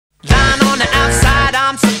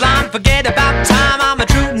forget about time, I'm a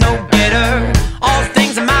true no-getter. All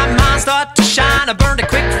things in my mind start to shine. I burned a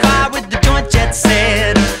quick fire with the joint jet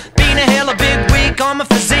set. Been a hell of a big week on my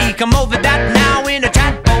physique. I'm over that now in a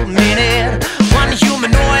tadpole minute. One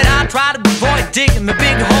humanoid I try to avoid, digging my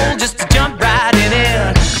big hole just to jump right in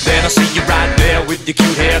it. Then I see you right there with your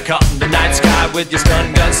cute haircut in the night sky with your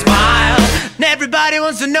stun gun smile. And everybody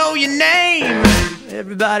wants to know your name.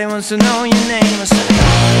 Everybody wants to know your name. I say,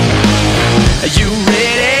 are you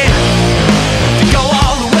ready to go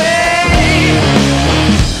all the way?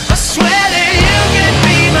 I swear that you could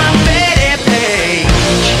be my Bettie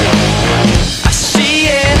Page. I see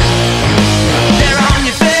it there on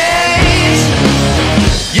your face.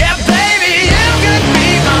 Yeah, baby, you could be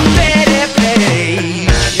my Bettie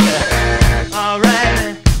Page. Yeah. All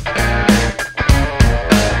right.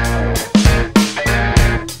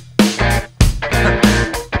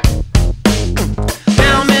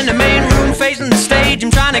 Now I'm in the main room facing the stage.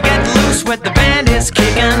 I'm trying to get loose what the band is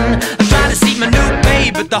kicking. I'm trying to see my new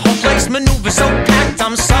babe, but the whole place maneuvers so packed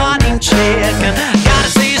I'm starting chicken. Gotta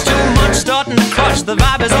say it's too much, starting to crush. The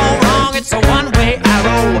vibe is all wrong, it's a one-way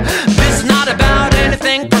arrow. This is not about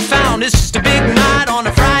anything profound, it's just a big night on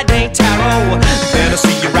a Friday tarot. Then I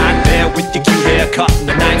see you right there with your cute haircut in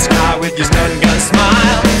the night sky with your stun gun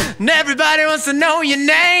smile. And everybody wants to know your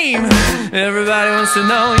name. Everybody wants to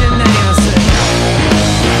know your name. I say,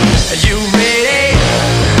 are you ready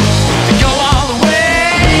to go all the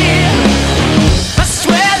way? I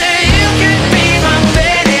swear that you could be my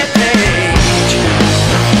Bettie Page.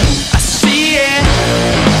 I see it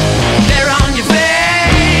there on your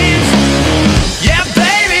face. Yeah,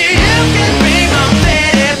 baby, you could be my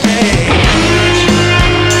Bettie Page.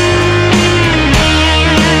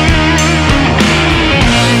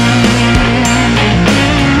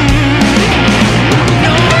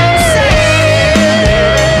 No one said.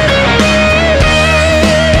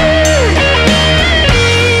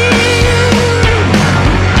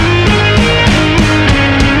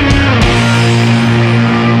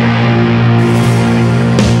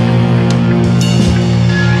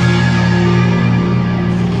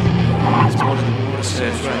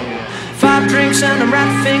 Five drinks and I'm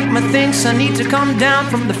right, think my thinks I need to come down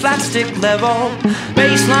from the flat stick level.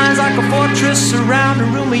 Baselines like a fortress around a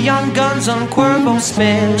room of young guns on Cuervo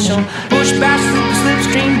special. Push back through the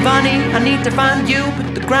slipstream bunny. I need to find you,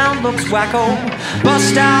 but the ground looks wacko.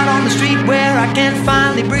 Bust out on the street where I can't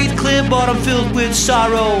finally breathe clear, but I'm filled with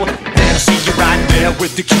sorrow. Then I see you right there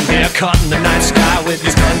with the cute haircut in the night sky with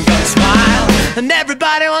your stun gun smile. And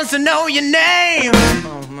everybody wants to know your name.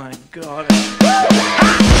 Oh my God.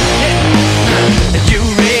 Woo!